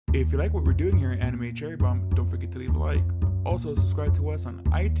If you like what we're doing here at Anime Cherry Bomb, don't forget to leave a like. Also, subscribe to us on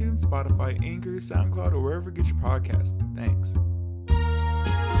iTunes, Spotify, Anchor, SoundCloud, or wherever you get your podcasts. Thanks.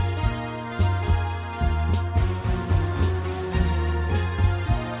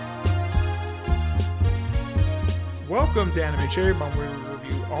 Welcome to Anime Cherry Bomb, where we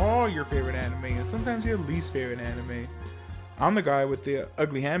review all your favorite anime and sometimes your least favorite anime. I'm the guy with the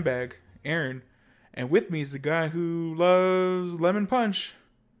ugly handbag, Aaron, and with me is the guy who loves lemon punch,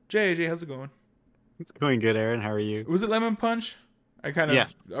 Jay, how's it going? It's going good, Aaron. How are you? Was it lemon punch?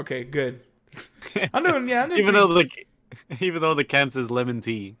 Yes. Okay, good. I'm doing even though the can says lemon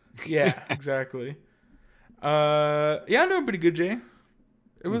tea. Yeah, exactly. I'm doing pretty good, Jay.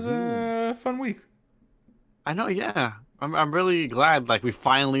 It was a fun week. I know, yeah. I'm really glad we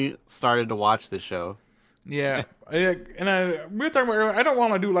finally started to watch this show. Yeah. We were talking about earlier, I don't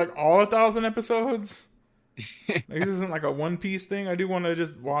want to do all 1,000 episodes. This isn't like a One Piece thing. I do want to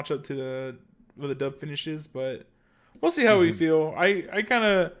just watch up to where the dub finishes, but we'll see how we feel. I kind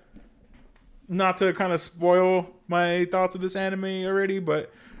of, not to kind of spoil my thoughts of this anime already,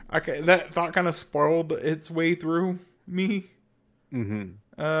 but that thought kind of spoiled its way through me.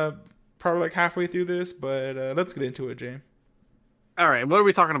 Probably halfway through this, but let's get into it, Jay. All right, what are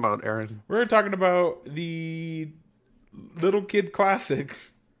we talking about, Aaron? We're talking about the little kid classic,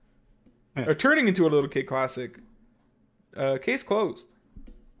 or turning into a little kid classic. Case closed.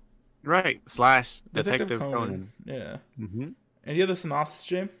 Right, / Detective Conan. Yeah. And you have the synopsis,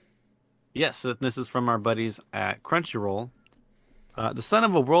 Jay? Yes, this is from our buddies at Crunchyroll. The son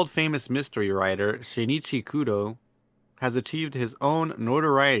of a world-famous mystery writer, Shinichi Kudo, has achieved his own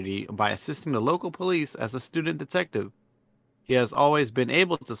notoriety by assisting the local police as a student detective. He has always been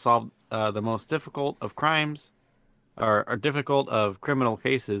able to solve the most difficult of crimes, or difficult of criminal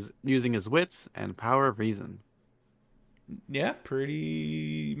cases, using his wits and power of reason. Yeah,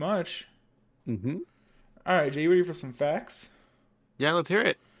 pretty much. All right, Jay, you ready for some facts? Yeah, let's hear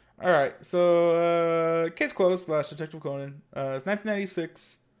it. All right, so Case Closed / Detective Conan. It's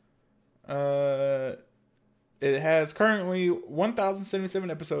 1996. It has currently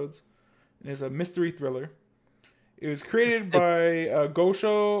 1,077 episodes, and is a mystery thriller. It was created by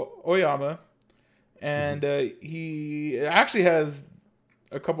Gosho Oyama, and he actually has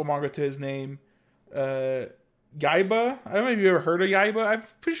a couple manga to his name. Yaiba. I don't know if you've ever heard of Yaiba. I'm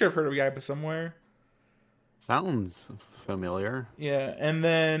pretty sure I've heard of Yaiba somewhere. Sounds familiar. Yeah, and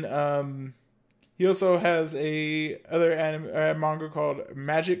then he also has other manga called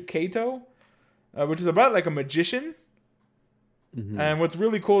Magic Kato, which is about a magician. And what's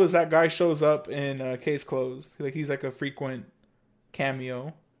really cool is that guy shows up in Case Closed. He's a frequent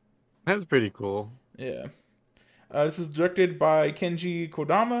cameo. That's pretty cool. Yeah. This is directed by Kenji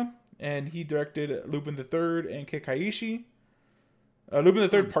Kodama, and he directed Lupin the Third and Kekkaishi. Lupin the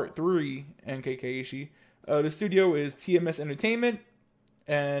Third Part 3 and Kekkaishi. The studio is TMS Entertainment,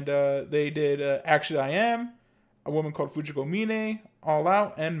 and they did Actually I Am, A Woman Called Fujiko Mine, All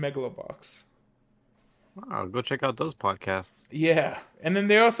Out, and Megalobox. Wow, go check out those podcasts. Yeah, and then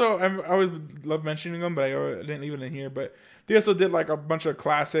they also, I always love mentioning them, but I didn't leave it in here, but they also did a bunch of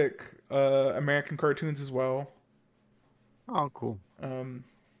classic American cartoons as well. Oh, cool.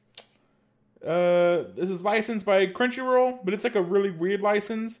 This is licensed by Crunchyroll, but it's a really weird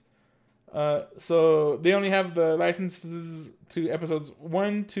license. So they only have the licenses to episodes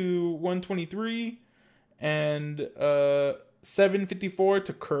 1 to 123 and 754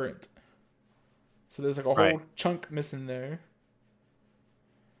 to current. So there's a whole chunk missing there.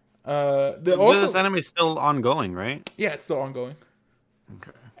 This anime is still ongoing, right? Yeah, it's still ongoing.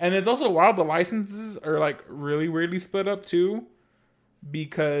 Okay. And it's also wild. The licenses are really weirdly split up too,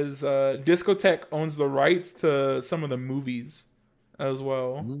 because Discotech owns the rights to some of the movies as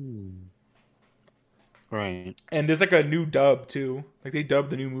well. Right. And there's a new dub too. They dubbed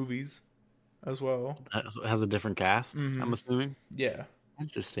the new movies as well. It has a different cast, I'm assuming. Yeah.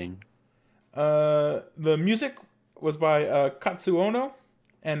 Interesting. The music was by Katsu Ono,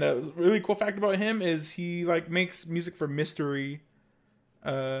 and a really cool fact about him is he makes music for mystery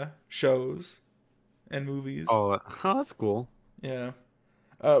shows and movies. Oh, that's cool. Yeah.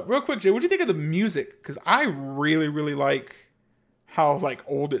 Real quick, Jay, what do you think of the music? Because I really, really like how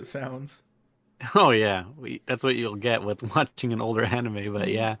old it sounds. Oh yeah, that's what you'll get with watching an older anime. But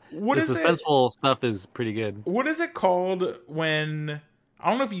yeah, the suspenseful stuff is pretty good. What is it called when? I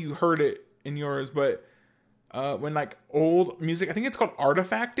don't know if you heard it in yours, but when old music, I think it's called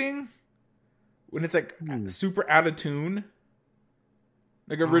artifacting. When it's super out of tune.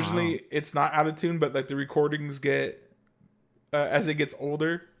 Originally, it's not out of tune, but the recordings get as it gets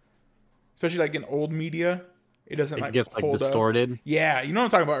older, especially in old media. it doesn't It like gets like hold up. distorted. Yeah, you know what I'm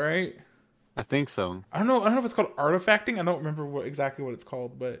talking about, right? I think so. I don't know if it's called artifacting. I don't remember exactly what it's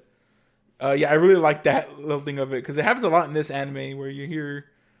called, but yeah, I really like that little thing of it because it happens a lot in this anime where you hear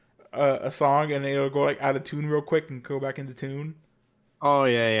a song and it'll go like out of tune real quick and go back into tune. Oh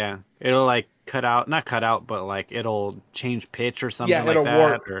yeah, yeah. It'll like cut out, not cut out, but like it'll change pitch or something Yeah, like it'll that.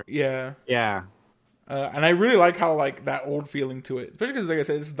 warp. Or Yeah, yeah. and I really like how like that old feeling to it, especially because like I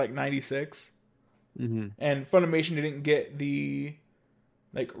said, this is like '96, Hmm. and Funimation didn't get the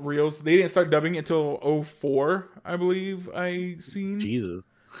like reels. They didn't start dubbing it until '04, I believe. I seen Jesus.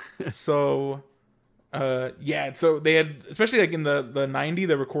 so. Yeah, so they had, especially like in the '90s,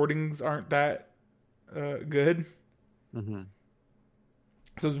 the recordings aren't that good. Hmm.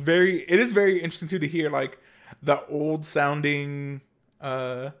 So it is very interesting too to hear like the old sounding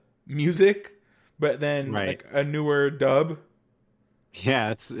music, but then Right. like a newer dub.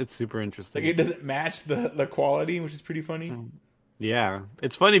 Yeah, it's super Like interesting. it doesn't match the quality, which is pretty funny. Mm. Yeah,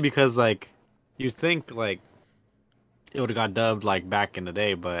 it's funny because like you think like it would have got dubbed like back in the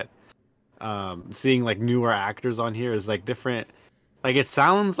day, but seeing like newer actors on here is like different. Like it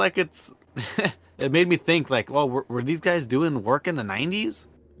sounds like it's. It made me think like, well, were these guys doing work in the '90s?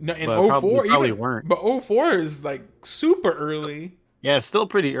 No, in But '04 probably even, weren't. but '04 is like super early. Yeah, it's still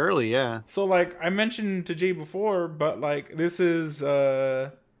pretty early. Yeah. So like I mentioned to Jay before, but like this is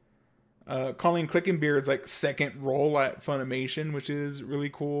Colleen Clickenbeard's like second role at Funimation, which is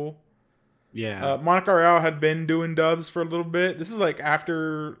really cool. Yeah. Monica Real had been doing dubs for a little bit. This is like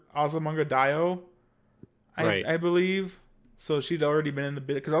after Azumanga Daioh, Right. I believe. So she'd already been in the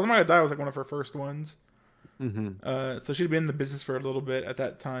bit because Azumanga Daioh was like one of her first ones. Hmm. So she'd been in the business for a little bit at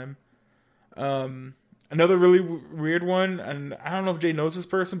that time. Another really weird one, and I don't know if Jay knows this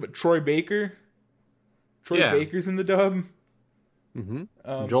person, but Troy Baker. Troy Yeah. Baker's in the dub. Hmm.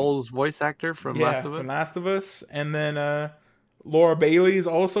 Um, Joel's voice actor from yeah, Last of Us. from Last of Us, and then Laura Bailey is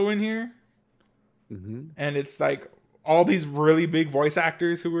also in here, Hmm. and it's like all these really big voice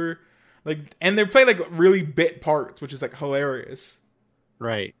actors who were like, and they play like really bit parts, which is like hilarious.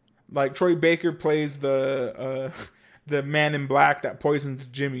 Right. Like Troy Baker plays the man in black that poisons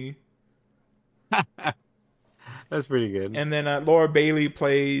Jimmy, That's pretty good. and then Laura Bailey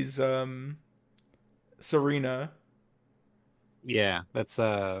plays Serena, Yeah, that's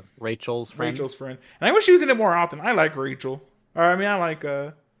Rachel's friend. Rachel's friend. And I wish she was in it more often. I like Rachel. Or I mean, I like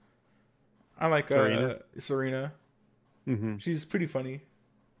Serena. Serena. Hmm. She's pretty funny.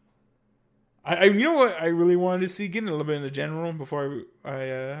 You know what I really wanted to see, getting a little bit into general before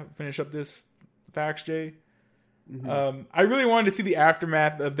I finish up this facts, Jay. Hmm. I really wanted to see the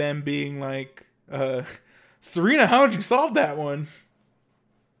aftermath of them being like, Serena, how did you solve that one?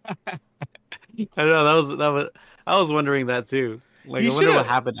 I know that was. I was wondering that too. Like, He I should wonder what have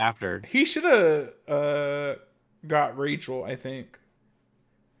happened after. he should have got Rachel.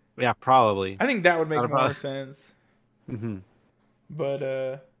 Yeah, probably. I think that would make I'd more probably. sense. Hmm.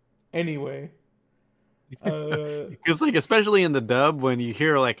 But anyway, uh, Because like, especially in the dub, when you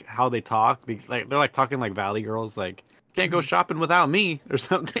hear like how they talk, like they're like talking like Valley Girls, like can't go shopping without me or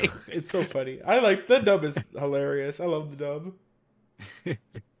something. it's so funny. I like the dub is hilarious. I love the dub.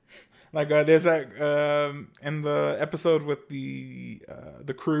 Like there's that in the episode with the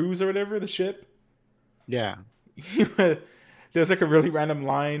cruise or whatever, the ship. Yeah. There's like a really random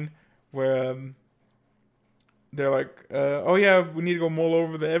line where they're like, "Oh yeah, we need to go mull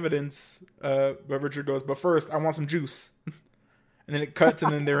over the evidence." But Richard goes, "But first, I want some juice." And then it cuts,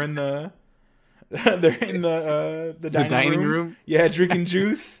 and then they're in the they're in the The dining room. room. Yeah, drinking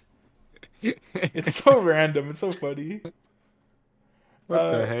juice. It's so random. It's so funny.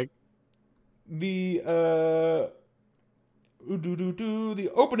 What the heck? The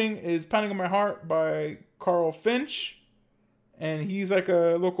the opening is "Pounding on My Heart" by Carl Finch, and he's like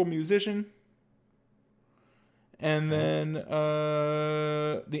a local musician. And then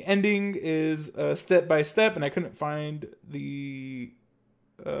the ending is "Step by Step," and I couldn't find the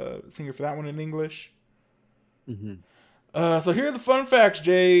singer for that one in English. Hmm. So here are the fun facts,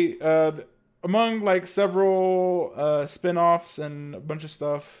 Jay. Among like several spin-offs and a bunch of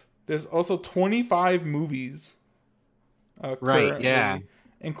stuff, there's also 25 movies Right. currently, Yeah.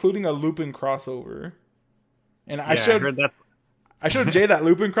 including a Lupin crossover. And Yeah. I heard that. I showed Jay that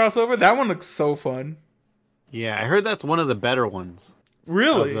Lupin crossover. That one looks so fun. Yeah, I heard that's one of the better ones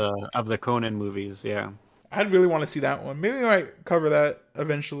Really, of the Conan movies. Yeah. I'd really want to see that one. Maybe we might cover that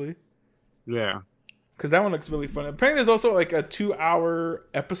eventually Yeah. because that one looks really fun. Apparently, there's also like a 2-hour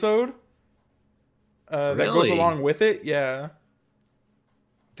episode that goes Really? along with it. Yeah,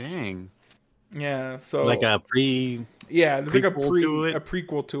 Dang. yeah. So Like a pre. yeah, there's like prequel to it? a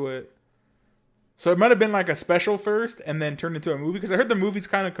prequel to it. So it might have been like a special first and then turned into a movie because I heard the movie's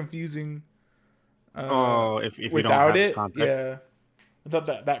kind of confusing Oh, if you don't without have it. context, Yeah,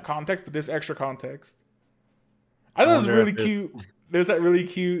 without that context, but there's extra context. I I thought it was wonder if really there's. cute. There's that really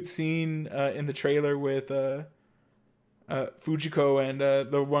cute scene in the trailer with Fujiko and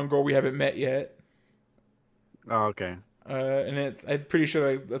the one girl we haven't met yet. Oh, okay. And I'm pretty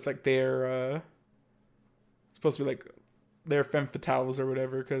sure that's like their supposed to be like their femme fatales or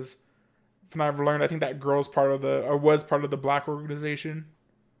whatever. Because from what I've learned, I think that girl's part of the or was part of the black organization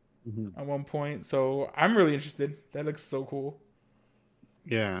Hmm. at one point. So I'm really interested. That looks so cool.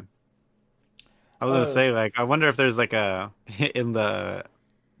 Yeah. I was gonna Uh, say, like, I wonder if there's like a in the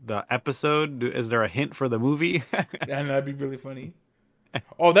episode. Is there a hint for the movie? and that'd be really funny.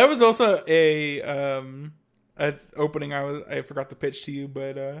 Oh, that was also a opening I forgot to pitch to you,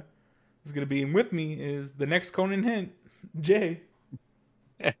 but it's gonna be in with me is the next Conan hint, Jay.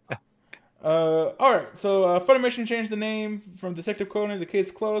 All right. So Funimation changed the name from Detective Conan to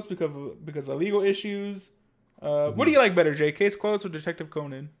Case Closed because of legal issues. What do Mhm. you like better, Jay? Case Closed or Detective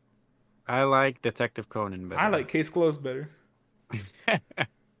Conan? I like Detective Conan I better. like Case Closed better.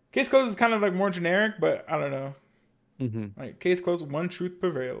 Case Closed is kind of like more generic, but I don't know. Hmm. Like Case Closed, One Truth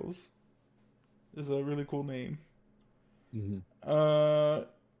Prevails is a really cool name. Hmm. Uh,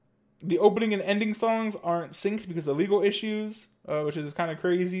 the opening and ending songs aren't synced because of legal issues, which is kind of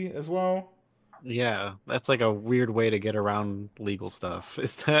crazy as well. Yeah, that's like a weird way to get around legal stuff,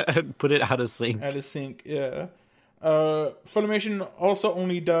 is to put it out of Out sync. of sync, yeah. Funimation also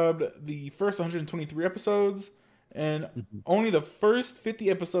only dubbed the first 123 episodes, and Mhm. only the first 50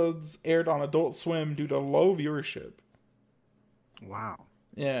 episodes aired on Adult Swim due to low viewership. Wow.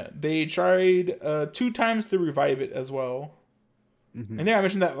 Yeah, they tried 2 times to revive it as well. I Hmm. think I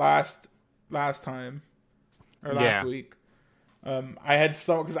mentioned that last time or last Yeah. week. I had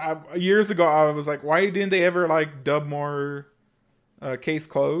some because years ago I was like, why didn't they ever like dub more Case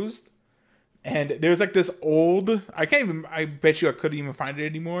Closed? And there's like this old, I can't even, I bet you I couldn't even find it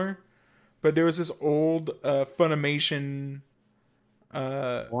anymore. But there was this old Funimation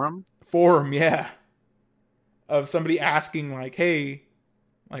uh, Forum? forum, yeah, of somebody asking like, hey,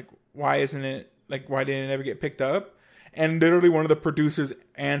 like, why isn't it, like, why didn't it ever get picked up? And literally one of the producers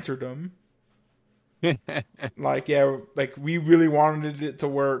answered them. Like, yeah, like, we really wanted it to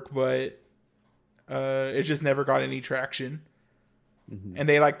work, but it just never got any traction. Hmm. And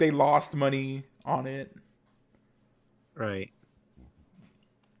they lost money on it. Right.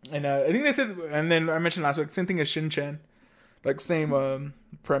 And I think they said, and then I mentioned last week, same thing as Shin-Chan. Like, same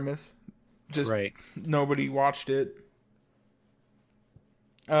premise. Just Right. nobody watched it.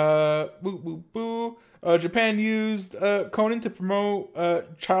 Boo, boo, boo. Japan used Conan to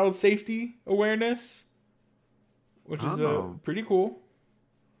promote child safety awareness, which is Oh, pretty cool.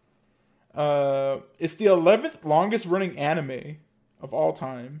 It's the 11th longest running anime of all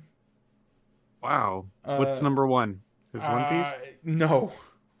time. wow. What's Uh, number one? Is One uh, Piece? no,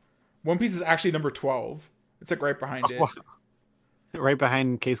 One Piece is actually number 12. It's like right behind Oh, it. right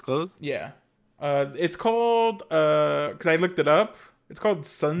behind Case Closed? Yeah. It's called because I looked it up. It's called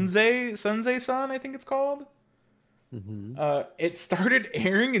Sunzay Sun, I think it's called. Hmm. It started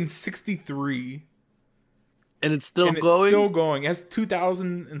airing in '63, And it's still and it's still going? going. It has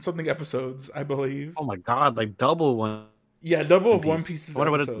 2,000 and something episodes, I believe. Oh my God, like double One Yeah, double of One Piece. Piece's I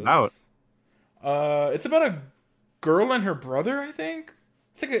wonder what it's about. episodes. It's about a girl and her brother, I think.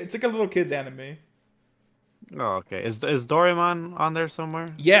 It's like a little kids anime. Oh, okay. Is Doraemon on there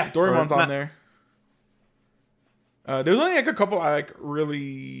somewhere? Yeah, Or Doraemon's on not? there. There's only like a couple I like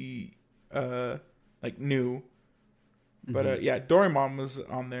really like new, but Hmm. yeah, Doraemon was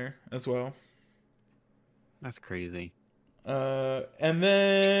on there as well. That's crazy. And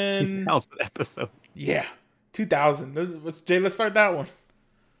then 2,000 episode. yeah, 2000. Jay, let's start that one.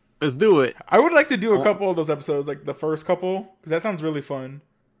 Let's do it. I would like to do a Oh, couple of those episodes, like the first couple, because that sounds really fun.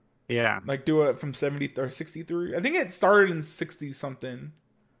 yeah. Like do it from 70 or 63. I think it started in 60 something.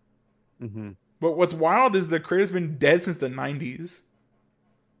 Hmm. But what's wild is the creator's been dead since the 90s.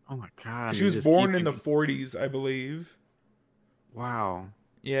 Oh my God. She You was just born keep in the 40s, I believe. Wow.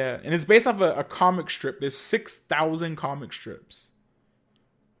 Yeah, and it's based off a comic strip. There's 6,000 comic strips.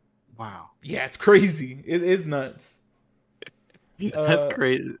 Wow. Yeah, it's crazy. It is nuts. That's Uh,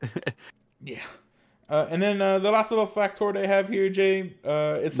 crazy. yeah. And then the last little factoid I have here, Jay,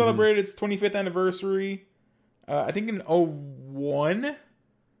 it Hmm. celebrated its 25th anniversary. I think in '01,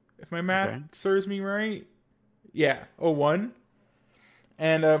 if my math Okay. serves me right. Yeah, '01.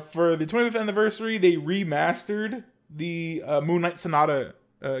 And for the 25th anniversary, they remastered the Moon Knight Sonata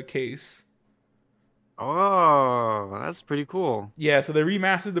case. Oh, that's pretty cool. Yeah, so they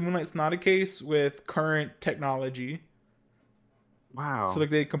remastered the Moonlight Sonata case with current technology. So Wow. like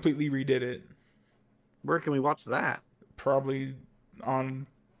they completely redid it. Where can we watch that? Probably on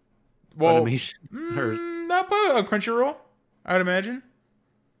well, Funimation or not by a Crunchyroll, I would imagine.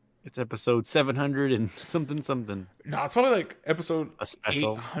 it's episode 700 and something something. No, it's probably like episode A eight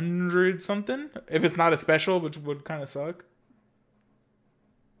special. hundred something. If it's not a special, which would kind of suck.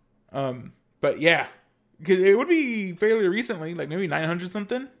 But yeah, because it would be fairly recently, like maybe 900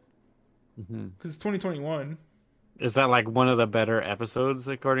 something. Hmm. Because it's 2021. Is that like one of the better episodes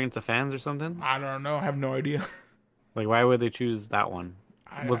according to fans or something? I don't know. I have no idea. Like why would they choose that one?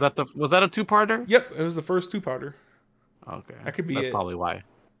 I Was that a two-parter? Yep, it was the first two-parter. Okay. That could be That's it. probably why.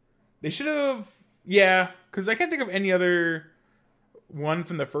 They should have, yeah, because I can't think of any other one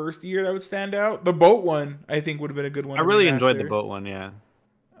from the first year that would stand out. The boat one, I think, would have been a good one I to really enjoyed the remaster. boat one, yeah.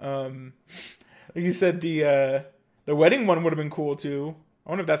 Um, like you said, the wedding one would have been cool too. I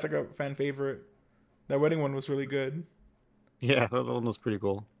wonder if that's like a fan favorite. That wedding one was really good. Yeah, that one was pretty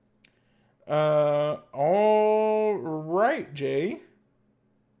cool. All right, Jay.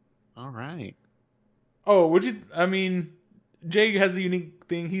 All right. Oh, would you? I mean, Jay has a unique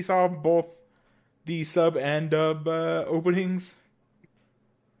thing. He saw both the sub and dub openings.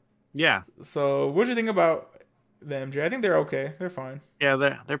 Yeah. So, what'd you think about them, Jay? I think they're okay. They're fine. Yeah,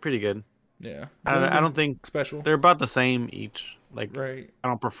 they're pretty good. Yeah, I don't nothing think special. they're about the same each. Like Right. I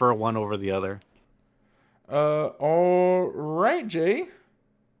don't prefer one over the other. All right, Jay.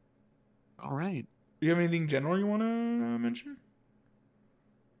 All right. Do you have anything general you want to mention?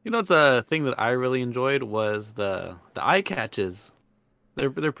 You know, it's a thing that I really enjoyed was the eye catches.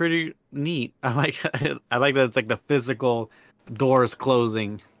 They're pretty neat. I like that it's like the physical doors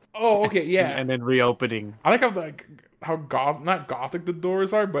closing Oh, okay, yeah. and then reopening, I like how not gothic the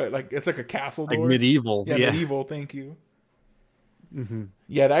doors are, but like it's like a castle like door. medieval. Yeah, Yeah. medieval. Thank you. Hmm.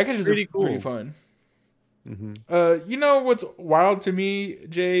 Yeah, the icons are Pretty pretty cool. fun. Hmm. You know what's wild to me,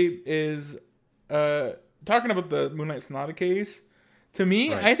 Jay, is talking about the Moonlight Sonata case. To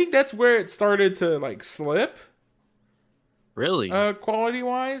me, Right. I think that's where it started to like slip, Really? quality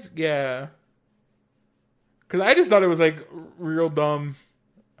wise. Yeah, because I just thought it was like real dumb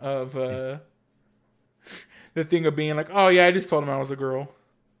of the thing of being like, oh yeah, I just told him I was a girl.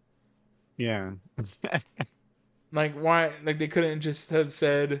 Yeah. Like why? Like they couldn't just have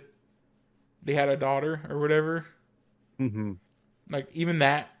said they had a daughter or whatever. Hmm. Like even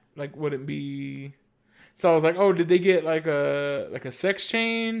that like wouldn't be. So I was like, oh, did they get like a sex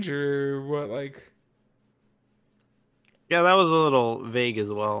change or what? Like Yeah, that was a little vague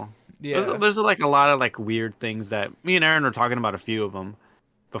as well. yeah, There's like a lot of like weird things that me and Aaron were talking about a few of them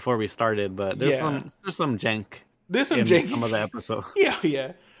before we started, but yeah. there's some jank There's some in some of the janky. episodes. Yeah,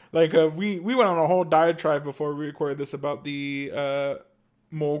 yeah. Like we went on a whole diatribe before we recorded this about the The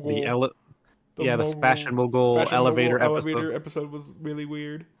mogul ele the Yeah, the mogul fashion mogul elevator episode. elevator episode was really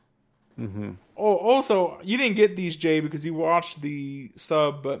weird. Hmm. Oh, also, you didn't get these, Jay, because you watched the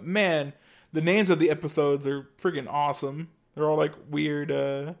sub, but man, the names of the episodes are freaking awesome. They're all like weird.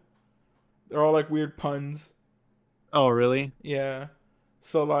 They're all like weird puns. Oh, really? Yeah.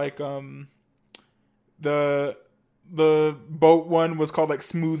 So like the the boat one was called like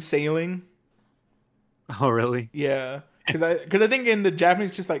smooth sailing. Oh, really? Yeah, because I think in the Japanese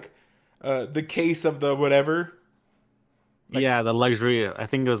it's just like the case of the whatever. Like Yeah, the luxury. I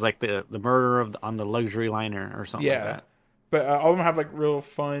think it was like the murder on the luxury liner or something like yeah, that. but all of them have like real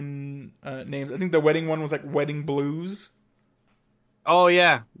fun names. I think the wedding one was like Wedding Blues. Oh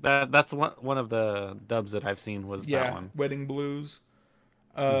yeah, that's one of the dubs that I've seen was that Yeah, one. Wedding Blues.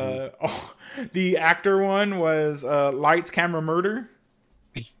 Hmm. Oh, the actor one was Lights Camera Murder.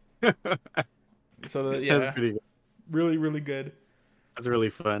 So That's yeah, pretty good. really really good. That's really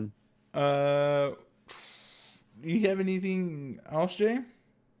fun. Uh, you have anything else, Jay?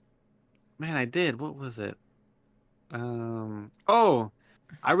 Man, I did. What was it? Oh,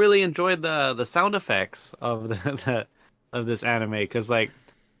 I really enjoyed the sound effects of the of this anime because like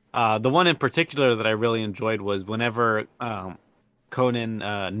the one in particular that I really enjoyed was whenever Conan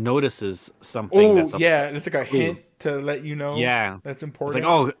notices something Oh that's a yeah, it's like a clue. hint to let you know Yeah, that's it's like, important.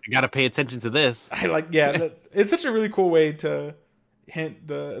 oh, I gotta pay attention to this. I like yeah, it's such a really cool way to hint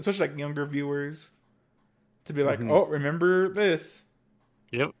the especially like younger viewers to be like, Hmm. oh, remember this.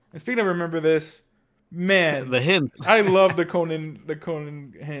 Yep. And speaking of remember this, man, The hints. I love the Conan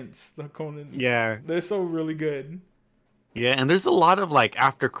hints. The Conan Yeah. they're so really good. Yeah, and there's a lot of like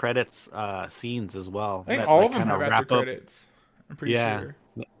after credits scenes as well I think that all like of them kind have of after wrap up. credits. I'm pretty Yeah. sure.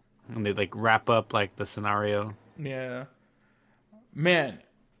 And they like wrap up like the scenario. Yeah. Man,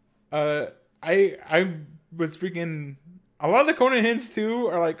 uh I was freaking. A lot of the Conan hints too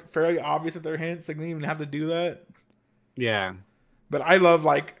are like fairly obvious that they're hints. Like they didn't even have to do that. Yeah. But I love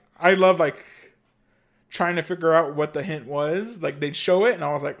like trying to figure out what the hint was. Like they'd show it, and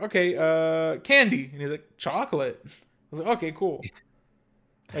I was like, okay, candy, and he's like chocolate. I was like, okay, cool.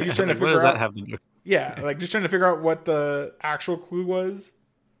 Like just trying to Like, what does figure that out. have to do? Yeah, like just trying to figure out what the actual clue was.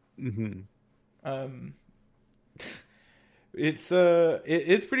 Hmm. Um, it's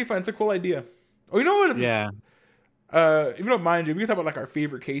pretty fun. It's a cool idea. Oh, you know what? Yeah. If you don't mind, we can talk about like our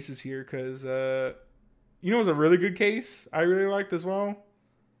favorite cases here because you know, it was a really good case I really liked as well.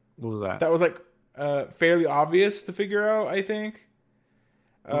 What was that? That was like fairly obvious to figure out. I think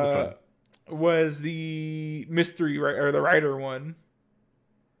Which one? was the mystery or the writer one,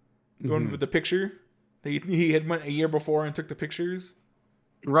 the one Mhm. with the picture. He had went a year before and took the pictures.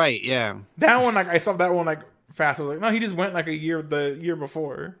 Right. Yeah. That one, like I saw that one like fast. I was like, no, he just went like the year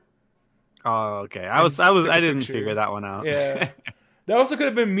before. Oh, okay. And took I a didn't picture. figure that one out. Yeah, that also could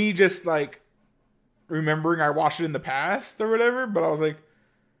have been me just like remembering I watched it in the past or whatever. But I was like,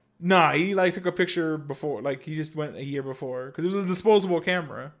 nah, he like took a picture before. Like he just went a year before because it was a disposable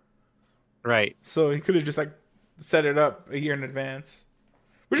camera, Right. so he could have just like set it up a year in advance,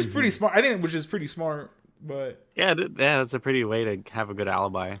 which is pretty Hmm. smart. I think which is pretty smart. But Yeah. Yeah. That's a pretty way to have a good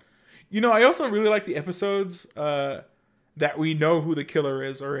alibi. you know, I also really like the episodes that we know who the killer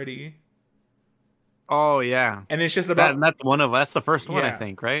is already, Oh yeah. and it's just about That's the first one I yeah,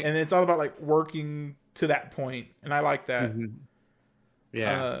 think, right? and it's all about like working to that point, and I like that. Hmm.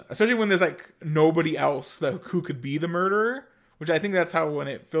 Yeah. Especially when there's like nobody else who could be the murderer, which I think that's how when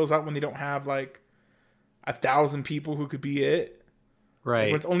it fills out when they don't have like 1,000 people who could be it. Like, when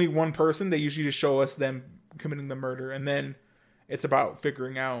Right. it's only one person, they usually just show us them committing the murder, and then it's about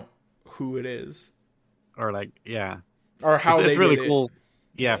figuring out who it is Or like, yeah. or how It's they really did it. cool.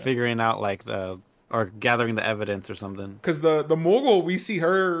 Yeah, Yeah. figuring out like or gathering the evidence or something. Because the mogul, we see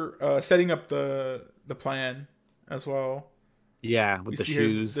her setting up the plan as well. Yeah, We with the see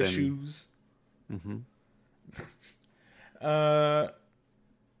shoes the and. shoes. Hmm. Uh,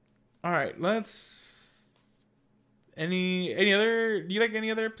 all right, let's. Any other? Do you like any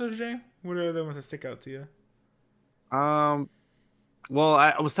other episodes, Jay? What are the other ones that stick out to you? Well,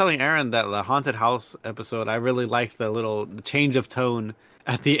 I was telling Aaron that the haunted house episode, I really liked the change of tone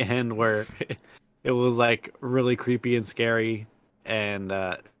at the end where it was like really creepy and scary and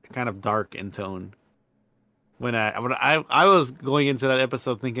kind of dark in tone. When I was going into that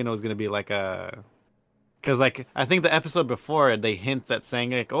episode thinking it was gonna be like because like I think the episode before they hint at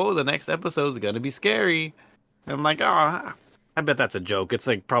saying like, oh, the next episode is gonna be scary. And I'm like, oh, I bet that's a joke. It's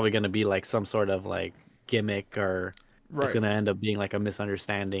like probably gonna be like some sort of like gimmick or it's Right. gonna end up being like a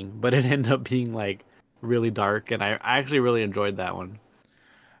misunderstanding. But it ended up being like really dark, and I actually really enjoyed that one.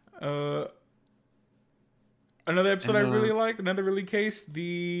 Uh, another episode And I really liked, another really case.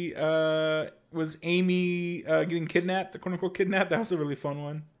 The was Amy getting kidnapped, the quote unquote kidnapped. That was a really fun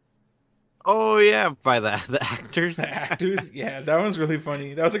one. oh yeah, by the actors, The actors, yeah, that one's really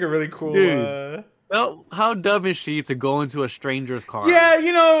funny. That was like a really cool. dude. Well, how dumb is she to go into a stranger's car? Yeah,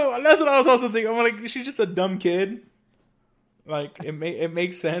 you know, that's what I was also thinking. I'm like, she's just a dumb kid. Like it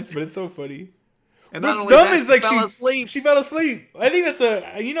makes sense, but it's so funny. And not What's only dumb that, is like fell asleep. she fell asleep. I think that's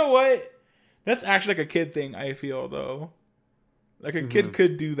you know what? That's actually like a kid thing. I feel though, like a kid Mhm.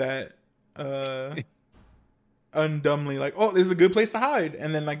 could do that, undumbly. Like, oh, this is a good place to hide,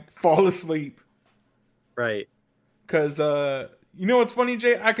 and then like fall asleep. Right. Cause you know what's funny,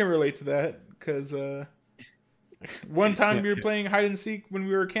 Jay? I can relate to that. Cause one time we were playing hide and seek when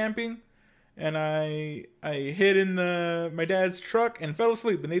we were camping, and I hid in my dad's truck and fell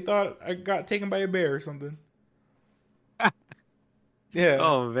asleep, and they thought I got taken by a bear or something. Yeah,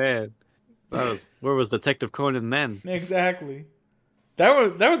 Oh man, where was Detective Conan then? exactly.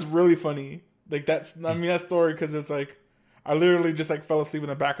 That was really funny. Like that story because it's like I literally just like fell asleep in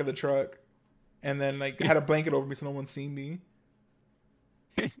the back of the truck, and then like had a blanket over me so no one seen me.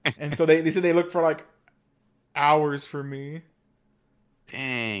 And so they said they looked for like hours for me.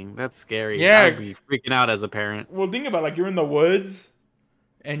 Dang, that's scary. Yeah. I'd be freaking out as a parent. Well, think about it, like you're in the woods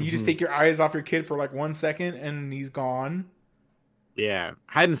and you just Mhm. take your eyes off your kid for like 1 second and he's gone. Yeah,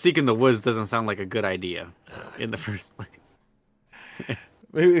 hide and seek in the woods doesn't sound like a good idea in the first place.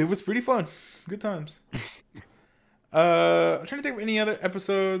 It was pretty fun. Good times. I'm trying to think of any other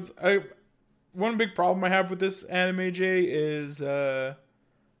episodes. One big problem I have with this anime, Jay, is the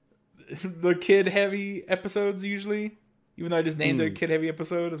kid heavy episodes usually. Even though I just named it a kid heavy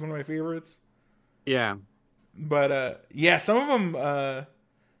episode as one of my favorites. Yeah, But yeah, some of them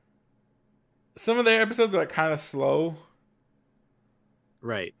some of their episodes are like kind of slow.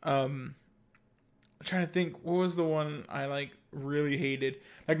 right. I'm trying to think, what was the one I like really hated?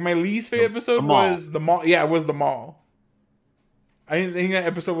 Like my least favorite The episode mall. was the mall. Yeah, it was the mall. I didn't think that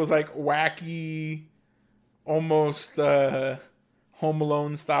episode was like wacky, almost Home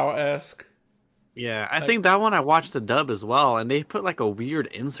Alone style esque. Yeah, I Like, think that one I watched the dub as well, and they put like a weird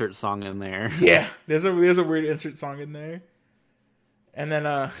insert song in there. yeah, there's a weird insert song in there, and then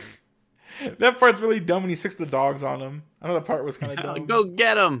that part's really dumb when he sicks the dogs on him. I know that part was kind of dumb. Go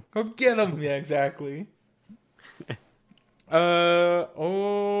get him. Go get him. Yeah, exactly.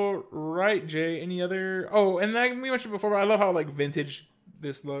 All right, Jay. Any other? Oh, and like we mentioned before, but I love how like vintage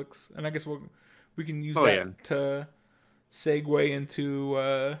this looks, and I guess we can use Oh yeah, that to segue into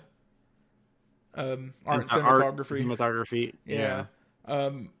art and art cinematography. cinematography. Yeah. Yeah.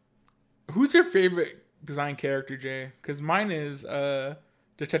 Who's your favorite design character, Jay? Because mine is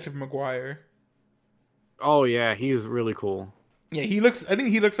Detective McGuire. Oh yeah, he's really cool. Yeah, he looks. I think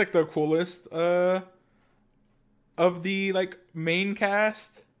he looks like the coolest of the like main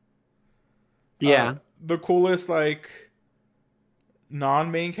cast. Yeah. The coolest like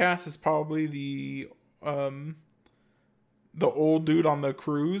non-main cast is probably the old dude on the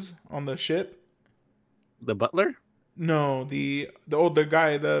cruise on the ship. The butler? No, the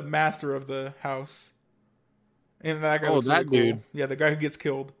guy, the master of the house. And that guy Oh, looks really that cool. dude. Yeah, the guy who gets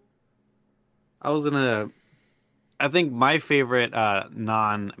killed. I think my favorite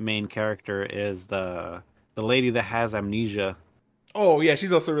non-main character is the lady that has amnesia. Oh yeah,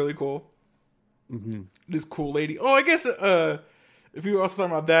 she's also really cool. Hmm. This cool lady. Oh, I guess if you were also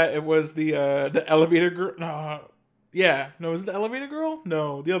talking about that, it was the elevator girl. No, yeah, no, is it the elevator girl?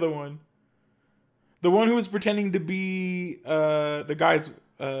 No, the other one. The one who was pretending to be the guy's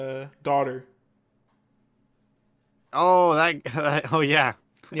daughter. Oh, that. Oh yeah,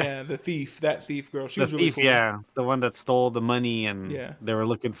 Yeah, the thief. That thief girl. She the was really thief. cool. Yeah, the one that stole the money, and Yeah. they were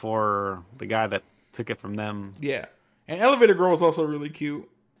looking for the guy that took it from them. Yeah. And elevator girl was also really cute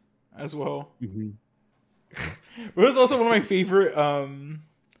as well. Hmm. It was also one of my favorite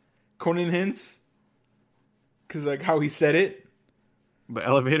Conan hints. Cause like how he said it. The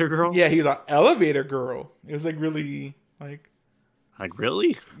elevator girl. Yeah, he was like elevator girl. It was like really like Like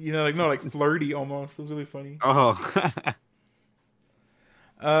really? like no, like flirty almost. It was really funny. Oh.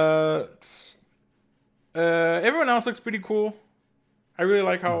 Uh, everyone else looks pretty cool. I really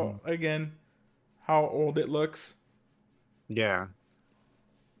like how again how old it looks. Yeah.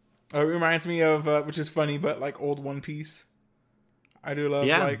 It reminds me of which is funny, but like old One Piece. I do love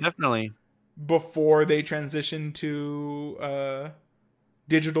Yeah, like definitely. before they transition to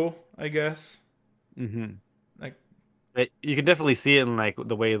digital, I guess. Hmm. Like You can definitely see it in like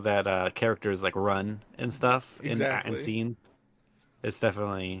the way that characters like run and stuff in exactly scenes. It's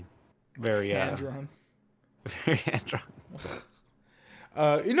definitely very hand drawn. very hand drawn.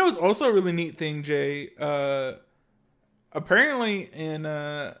 It's also a really neat thing, Jay. Apparently in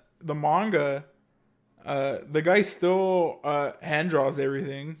the manga, the guy still hand draws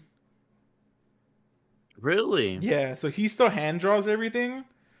everything. Really? Yeah, so he still hand draws everything,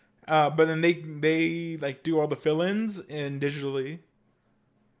 but then they like do all the fill-ins in digitally.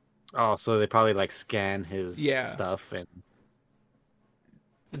 Oh, so they probably like scan his Yeah. stuff and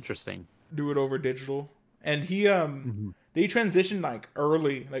interesting. Do it over digital, and he Hmm. they transitioned like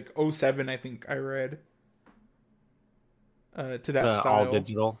early, like '07, I think I read, to that style. All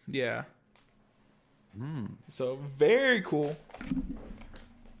digital. Yeah, Hmm. so very cool.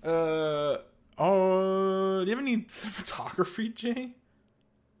 Oh, do you have any cinematography, Jay?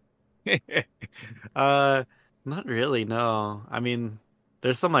 uh, Not really. No, I mean,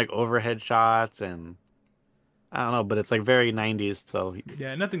 there's some like overhead shots and I don't know, but it's like very 90s, so you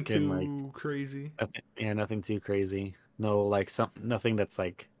Yeah, nothing can like too crazy. nothing too crazy. No, like nothing that's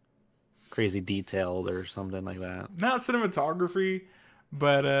like crazy detailed or something like that. Not cinematography,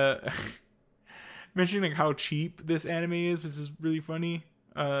 but mentioning like how cheap this anime is, which is really funny.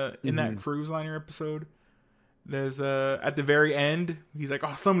 In that Hmm. cruise liner episode, there's at the very end, he's like,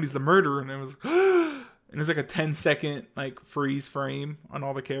 "Oh, somebody's the murderer," and it was, and there's like a 10-second like freeze frame on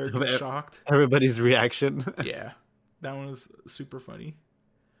all the characters shocked. Everybody's reaction. Yeah, that one was super funny.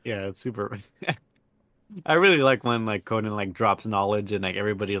 Yeah, it's super. I really like when like Conan like drops knowledge and like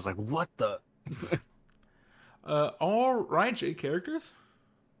everybody is like, "What the?" All right, Jay, characters.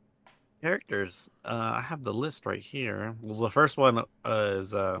 Characters. I have the list right here. Well, the first one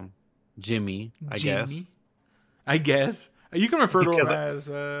is Jimmy, I guess. I guess you can refer to him Because as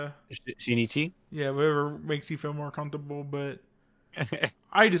Shinichi. yeah, whatever makes you feel more comfortable. But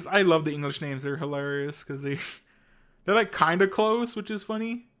I love the English names. They're hilarious because they're like kind of close, which is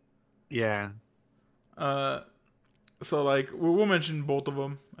funny. Yeah. So like we'll mention both of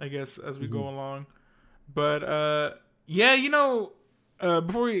them, I guess, as we go along. But yeah,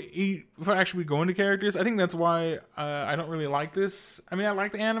 before actually we go into characters, I think that's why I don't really like this. I mean, I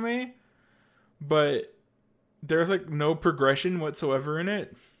like the anime, but there's like no progression whatsoever in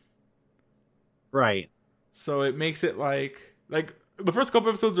it. Right. So it makes it like the first couple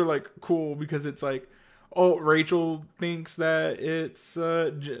episodes are like cool because it's like, oh, Rachel thinks that it's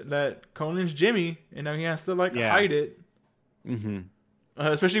that Conan's Jimmy, and now he has to like Yeah. hide it. Mm-hmm.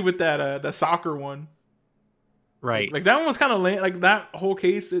 Especially with that soccer one. Right. Like that one was kind of lame. Like that whole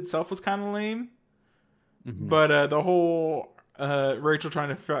case itself was kind of lame. Mm-hmm. But the whole Rachel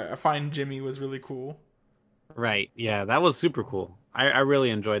trying to find Jimmy was really cool. Right. Yeah, that was super cool. I really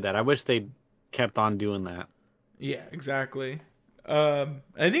enjoyed that. I wish they kept on doing that. Yeah, exactly. I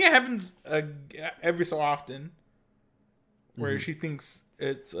think it happens every so often where she thinks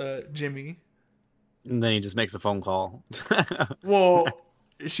it's Jimmy. And then he just makes a phone call. Well,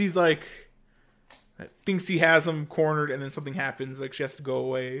 she's like thinks he has him cornered, and then something happens. Like she has to go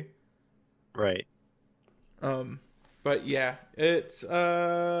away. Right. But yeah, it's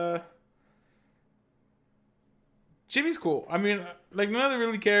Jimmy's cool. I mean, like none of the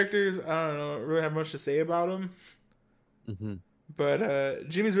really characters, I don't know, really have much to say about him. Mm-hmm. But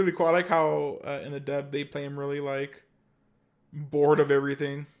Jimmy's really cool. I like how in the dub they play him really like bored of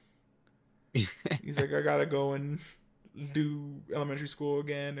everything. He's like, I gotta go and do elementary school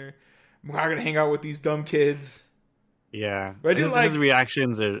again, or I'm not gonna hang out with these dumb kids. Yeah. But I do his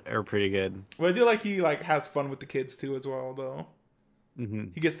reactions are pretty good. Well, I do like he like has fun with the kids too as well, though. Mm-hmm.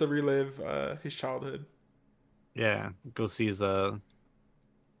 He gets to relive his childhood. Yeah. Go sees the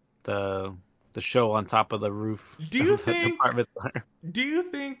show on top of the roof. Do you of the think? apartment store. Do you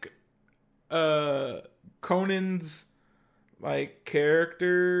think Conan's like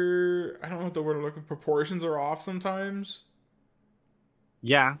character? I don't know what the word I'm looking. Proportions are off sometimes.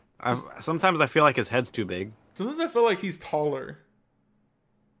 Yeah. Sometimes I feel like his head's too big. Sometimes I feel like he's taller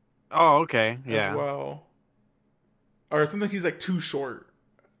Oh, okay. Yeah. as well, or sometimes he's like too short.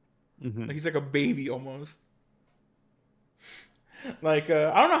 Mm-hmm. Like he's like a baby almost. Like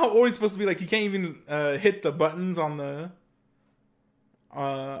I don't know how old he's supposed to be. Like he can't even hit the buttons on the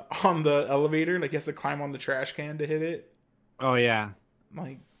elevator. Like he has to climb on the trash can to hit it. Oh, yeah.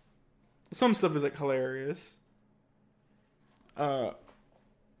 Like some stuff is like hilarious.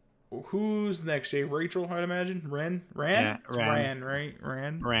 Who's next, Jay? Rachel, I'd imagine. Ran? Yeah, It's Ran. Ran, right?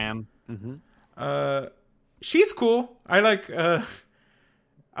 Ran. Ram. Mm-hmm. She's cool. I like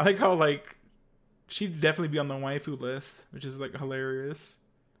how like she'd definitely be on the waifu list, which is like hilarious.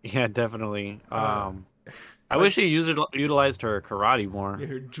 Yeah, definitely. I like- wish he utilized her karate more. Yeah,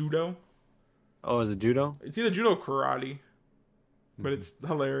 her judo. Oh, is it judo? It's either judo or karate, but it's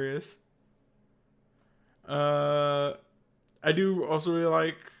hilarious. I do also really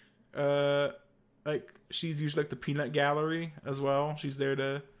like she's usually like the peanut gallery as well. She's there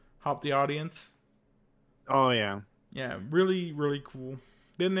to help the audience. Oh, yeah. Yeah, really, really cool.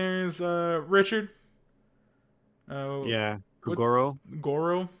 Then there's Richard. Yeah. Kogoro?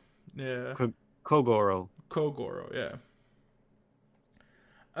 Goro. Yeah. Kogoro. Kogoro,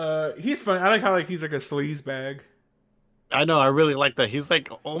 yeah. He's fun. I like how like he's like a sleaze bag. I know, I really like that. He's like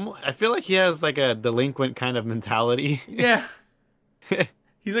almost, I feel like he has like a delinquent kind of mentality. Yeah.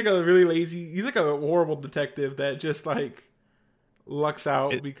 He's like a really lazy, he's like a horrible detective that just like lucks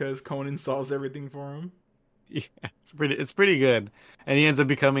out because Conan solves everything for him. Yeah, it's pretty good. And he ends up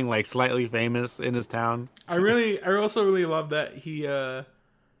becoming like slightly famous in his town. I also really love that he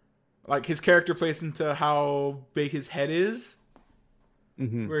like his character plays into how big his head is.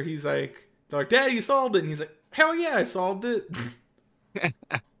 Mm-hmm. Where he's like, they're like, Dad, you solved it, and he's like, hell yeah, I solved it. Like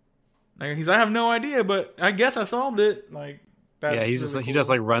I have no idea, but I guess I solved it. Like that's yeah, he's really just he cool. just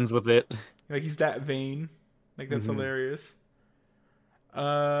like runs with it. Like he's that vain. Like that's Mhm. hilarious.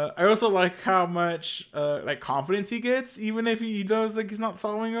 I also like how much like confidence he gets, even if he knows like he's not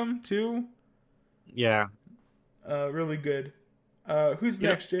solving them too. Yeah. Really good. Who's Yeah.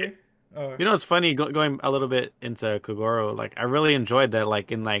 next, Jay? You know, it's funny going a little bit into Kogoro. Like, I really enjoyed that.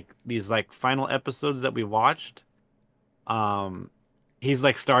 Like in like these like final episodes that we watched, he's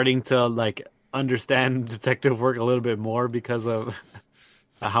like starting to like understand detective work a little bit more because of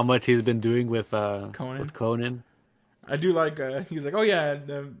how much he's been doing with Conan. I do like. He's like, oh yeah,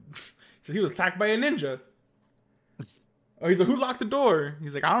 so he was attacked by a ninja. Oh, he's like, who locked the door?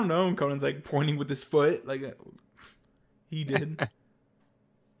 He's like, I don't know. And Conan's like pointing with his foot, like he did.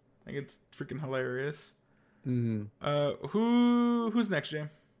 Like it's freaking hilarious. Mm. Who's next, Jay?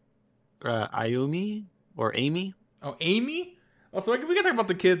 Ayumi or Amy? Oh, Amy. Oh, so we can talk about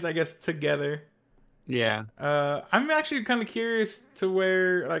the kids, I guess, together. Yeah. I'm actually kind of curious to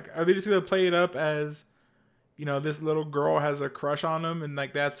where, like, are they just gonna play it up as this little girl has a crush on him, and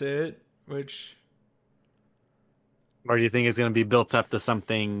like that's it. Which, Or do you think it's going to be built up to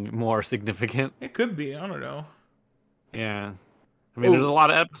something more significant? it could be. I don't know. Yeah. I mean, there's a Oh, lot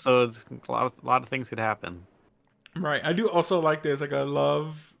of episodes. A lot of things could happen. right. I do also like there's like a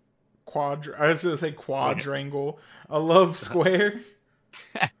love I was gonna say Right. quadrangle, a love square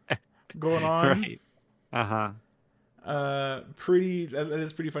going on. Right. Uh-huh. Pretty. That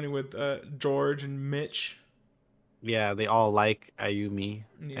is pretty funny with George and Mitch. Yeah, they all like Ayumi,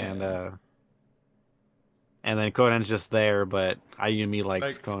 and Yeah, and then Conan's just there, but Ayumi likes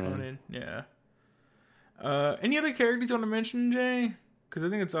likes Conan. Conan. Yeah. Any other characters you want to mention, Jay? Because I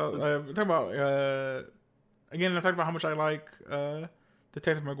think it's all. We're talking about. Again, I talked about how much I like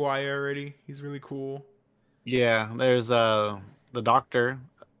Detective McGuire already. He's really cool. Yeah, there's the doctor,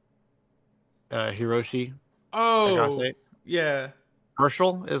 Hiroshi Oh, Agase. yeah,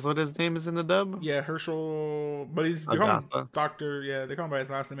 Herschel is what his name is in the dub. yeah, Herschel. But they call him Agasa. Doctor. Yeah, they call him by his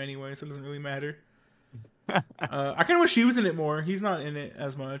last name anyway, so it doesn't really matter. I kind of wish he was in it more. He's not in it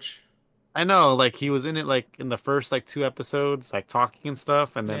as much. I know, like he was in it like in the first like 2 episodes, like talking and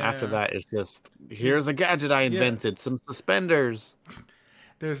stuff, and then after Yeah, that it's just he's here's a gadget I yeah. invented, some suspenders.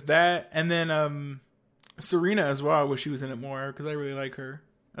 There's that, and then Serena as well. I wish she was in it more because I really like her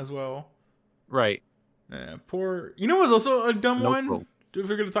as well. Right. Yeah, poor. You know what's also a dumb one? Nope. If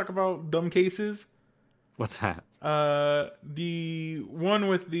we're gonna talk about dumb cases, What's that? the one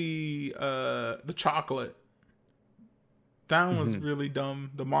with the chocolate. That one was Mhm. really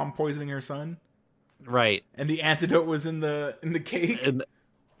dumb. The mom poisoning her son, Right. and the antidote was in the cake. And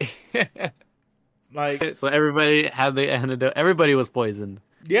Like, so everybody had the antidote. Everybody was poisoned.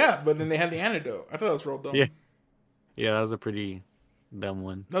 yeah, but then they had the antidote. I thought that was real Yeah. dumb. Yeah, that was a pretty dumb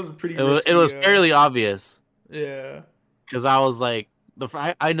one. That was a pretty It risky. was fairly obvious Yeah. because I was like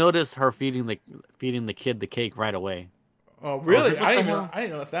I noticed her feeding the kid the cake right away. Oh, I was really? like, what the hell? I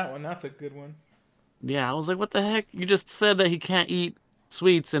didn't notice that one. That's a good one. Yeah, I was like, what the heck? You just said that he can't eat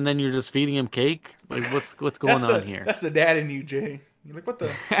sweets, and then you're just feeding him cake. Like, what's going on here? That's the dad in you, Jay. You're like, what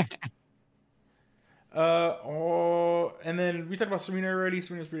the? And then we talked about Serena already.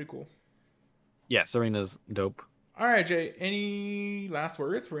 Serena's pretty cool. Yeah, Serena's dope. All right, Jay. Any last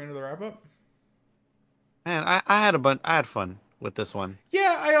words for end of the wrap up? Man, I had fun with this one.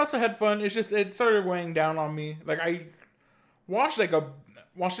 Yeah, I also had fun. It's just it started weighing down on me. Like I watched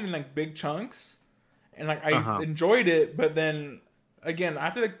watched it in like big chunks, and like I enjoyed it. But then again,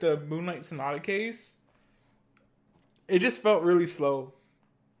 after like the Moonlight Sonata case, it just felt really slow.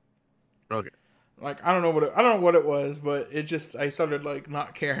 Okay. Like I don't know what it was, but it just I started like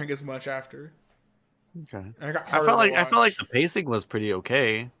not caring as much after. Okay. And I got I harder felt to like watch. the pacing was pretty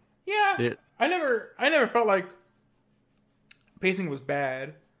okay. Yeah, It. I never felt like pacing was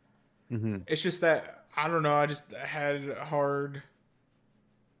bad. Hmm. It's just that I don't know. I had hard.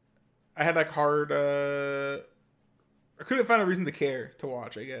 I had like hard. I couldn't find a reason to care to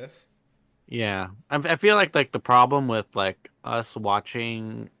watch. I guess. Yeah, I feel like the problem with like us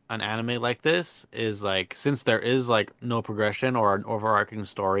watching an anime like this is like since there is like no progression or an overarching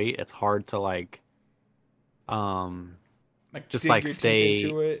story, it's hard to like um Like just dig like your teeth stay.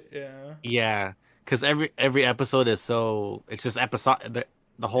 into it. Yeah. Yeah, because every episode is so it's just episode.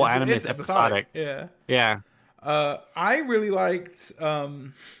 The whole anime It's is episodic. Yeah. Yeah. I really liked.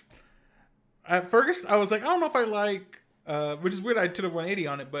 At first, I was like, I don't know if I like. Which is weird. I took a 180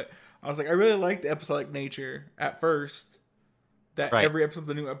 on it, but I was like, I really like the episodic nature at first. That Right. every episode's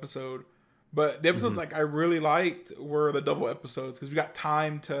a new episode, but the episodes like I really liked were the double episodes because we got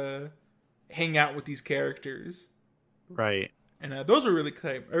time to hang out with these characters, Right. and those were really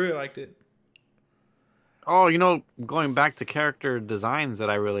tight. I really liked it. Oh, going back to character designs that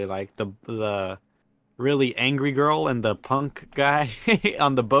I really like the really angry girl and the punk guy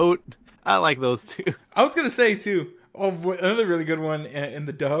on the boat. I like those two. I was gonna say too. Oh, another really good one in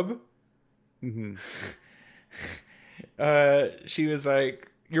the dub. Hmm. She was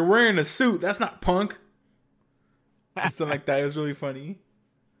like, "You're wearing a suit. That's not punk." Something like that. It was really funny.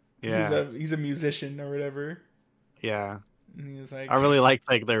 Yeah. He's a musician or whatever. Yeah. And he was like, I really liked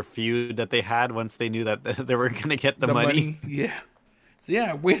like their feud that they had once they knew that they were gonna get the money. Yeah. So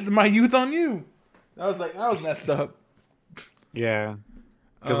yeah, I wasted my youth on you. I was like, that was messed up. Yeah.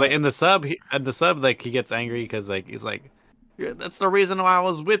 Because like in the sub, like he gets angry because like he's like, "Yeah, that's the reason why I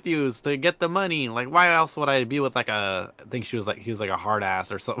was with you is to get the money. Like why else would I be with like I think he was like a hard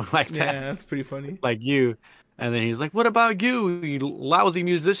ass or something like that. Yeah, that's pretty funny. Like you. And then he's like, what about you? You lousy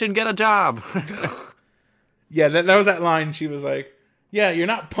musician, get a job. Yeah, that was that line. She was like, "Yeah, you're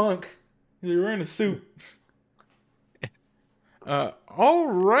not punk. You're wearing a suit." All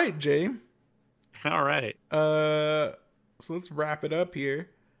right, Jay. All right. So let's wrap it up here.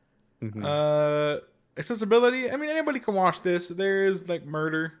 Hmm. Uh, Accessibility. I mean, anybody can watch this. There is like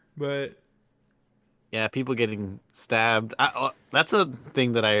murder, but Yeah, people getting stabbed. That's a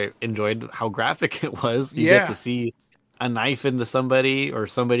thing that I enjoyed. How graphic it was. You get to yeah, see a knife into somebody or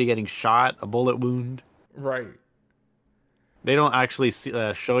somebody getting shot, a bullet wound. right. They don't actually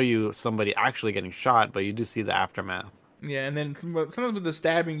show you somebody actually getting shot, but you do see the aftermath. Yeah, and then sometimes with the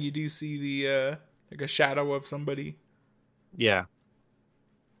stabbing, you do see the like a shadow of somebody. Yeah.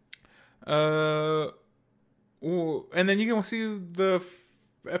 Uh, ooh, and then you can see the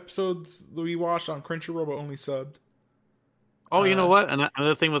episodes that we watched on Crunchyroll, but only subbed. Oh, you know Uh, what?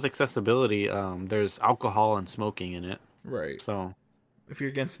 Another thing with accessibility, there's alcohol and smoking in it. right. So If you're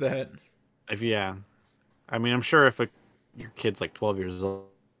against that, if yeah, I mean, I'm sure if your kid's like 12 years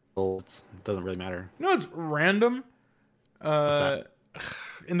old, it doesn't really matter. you know it's random. What's that? Uh,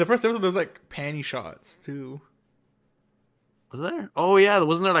 in the first episode, there's like panty shots too. Was there? Oh yeah,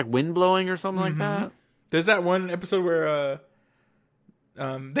 wasn't there like wind blowing or something like Mm-hmm. that? There's that one episode where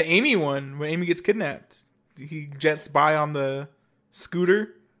the Amy one when Amy gets kidnapped, he jets by on the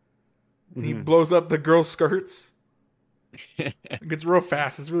scooter and he Hmm. blows up the girl's skirts. It gets real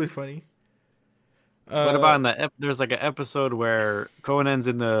fast. It's really funny. What about Uh, in there's like an episode where Conan's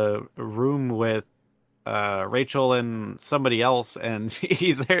in the room with Rachel and somebody else, and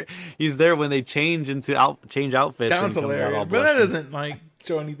He's there when they change outfits, that and one's he comes out hilarious, all but that blushing. doesn't like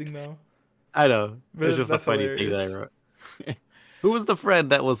show anything though. I know. It's But just a that's funny thing that I hilarious. wrote. Who was the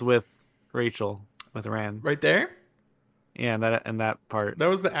friend that was with Rachel with Rand? Right there, Yeah, and that part. that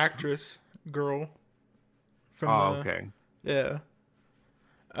was the actress girl from Oh, the okay. yeah.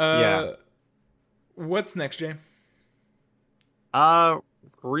 Yeah. Uh, what's next, Jay? Uh,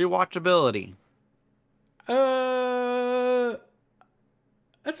 Rewatchability. Uh,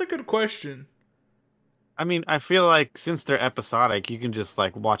 that's a good question. I mean, I feel like since they're episodic, you can just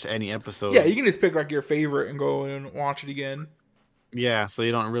like watch any Yeah, episode. you can just pick like your favorite and go and watch it again. Yeah, so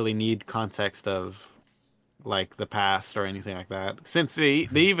you don't really need context of like the past or anything like that. Since they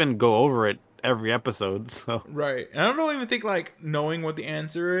even go over it every episode, so Right. And I don't even think like knowing what the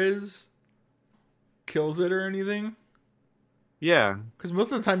answer is kills it or anything. yeah. Because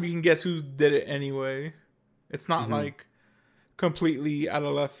most of the time you can guess who did it anyway. It's not Hmm. like completely out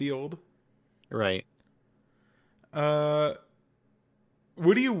of left field. Right. Uh,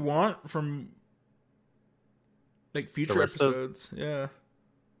 what do you want from like The future rest of episodes? Yeah.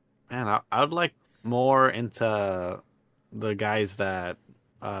 man, I would like more into the guys that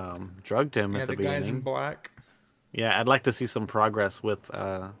drugged him Yeah, at the the guys in beginning. black. Yeah, I'd like to see some progress with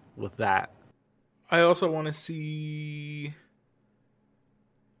that. I also want to see,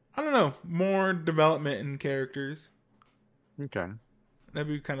 I don't know, more development in characters. Okay. That'd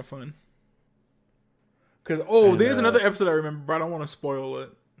be kind of fun. Because And there's another episode I remember, but I don't want to spoil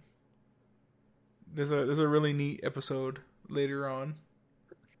it. There's a really neat episode later on,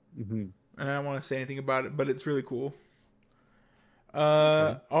 mhm. and I don't want to say anything about it, but it's really cool.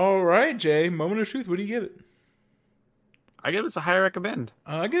 Okay. All right, Jay. Moment of truth. What do you give it? I give this a high recommend.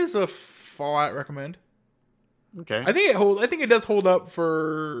 I give this a Fallout recommend. Okay. I think it does hold up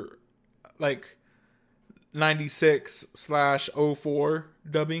for like 96/04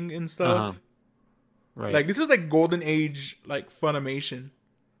 dubbing and Uh-huh. stuff. Right. Like this is like golden age like Funimation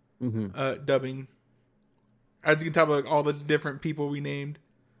Hmm. dubbing. As you can tell by like, all the different people we named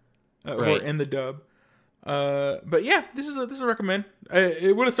who are Right. in the dub. But yeah, this is a recommend.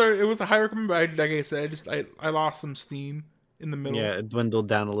 It would have started. It was a high recommend, but like I said, I lost some steam in the middle. Yeah, it dwindled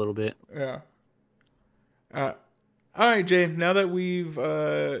down a little bit. Yeah. All right, Jay. Now that we've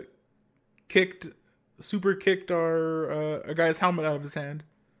super kicked our a guy's helmet out of his hand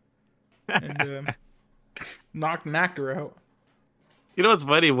and knocked an actor out. You know what's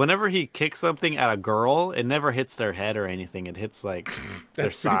funny? Whenever he kicks something at a girl, it never hits their head or anything. It hits like their That's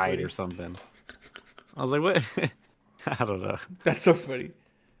pretty side funny. or something. I was like, what? I don't know. That's so funny.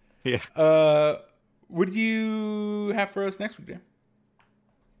 Yeah. What do you have for us next week, Jay?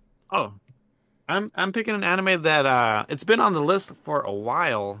 Oh, I'm picking an anime that it's been on the list for a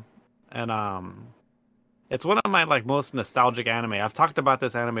while, and it's one of my like most nostalgic anime. I've talked about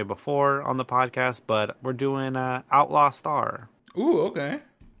this anime before on the podcast, but we're doing Outlaw Star. Ooh, okay.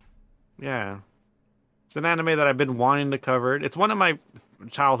 Yeah. It's an anime that I've been wanting to cover. It's one of my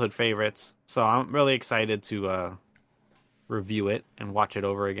childhood favorites, so I'm really excited to review it and watch it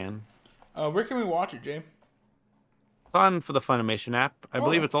over again. Where can we watch it, Jay? It's on for the Funimation app. I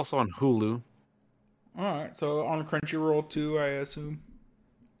believe Oh. it's also on Hulu. All right, so on Crunchyroll too, I assume.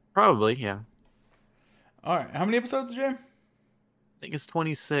 Probably, yeah. All right, how many episodes, Jay? think it's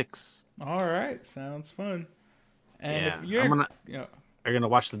 26. All right, sounds fun. And if Yeah, you're, you know, are you gonna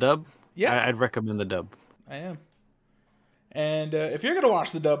watch the dub? yeah, I'd recommend the dub. I am. And if you're gonna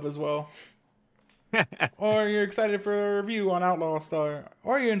watch the dub as well, or you're excited for a review on Outlaw Star,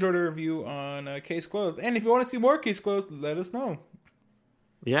 or you enjoyed a review on Case Closed, and if you want to see more Case Closed, let us know.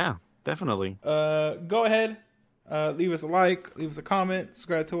 Yeah, definitely. Go ahead, leave us a like, leave us a comment,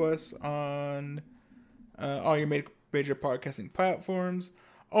 subscribe to us on all your major podcasting platforms.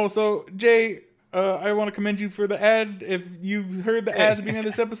 Also, Jay, I want to commend you for the ad. If you've heard the ad at the beginning of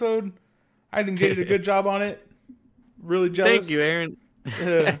this episode, I think Jay did a good job on it. Really jealous. Thank you, Aaron.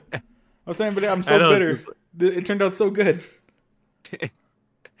 I was saying, but I'm so bitter. It turned out so good.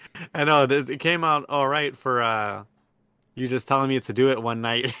 I know it came out all right for you just telling me to do it one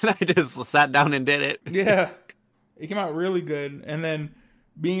night, and I just sat down and did it. Yeah, it came out really good, and then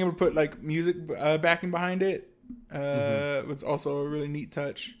being able to put like music backing behind it was also a really neat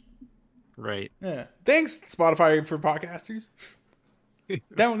touch. Right. Yeah. Thanks, Spotify for podcasters.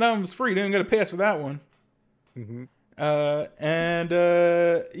 that one was free. Didn't get to pay us for that one. Mm-hmm.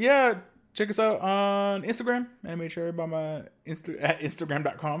 Yeah, check us out on Instagram, Anime Cherry Bomb, at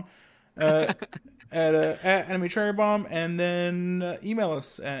Instagram.com, at Anime Cherry Bomb, and then email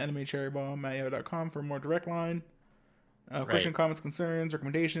us at animecherrybomb@yahoo.com for more direct line. Question, comments, concerns,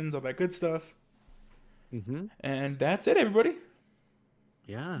 recommendations, all that good stuff. Mm-hmm. And that's it, everybody.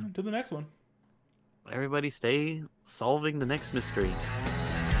 Yeah. Until the next one. Everybody stay solving the next mystery.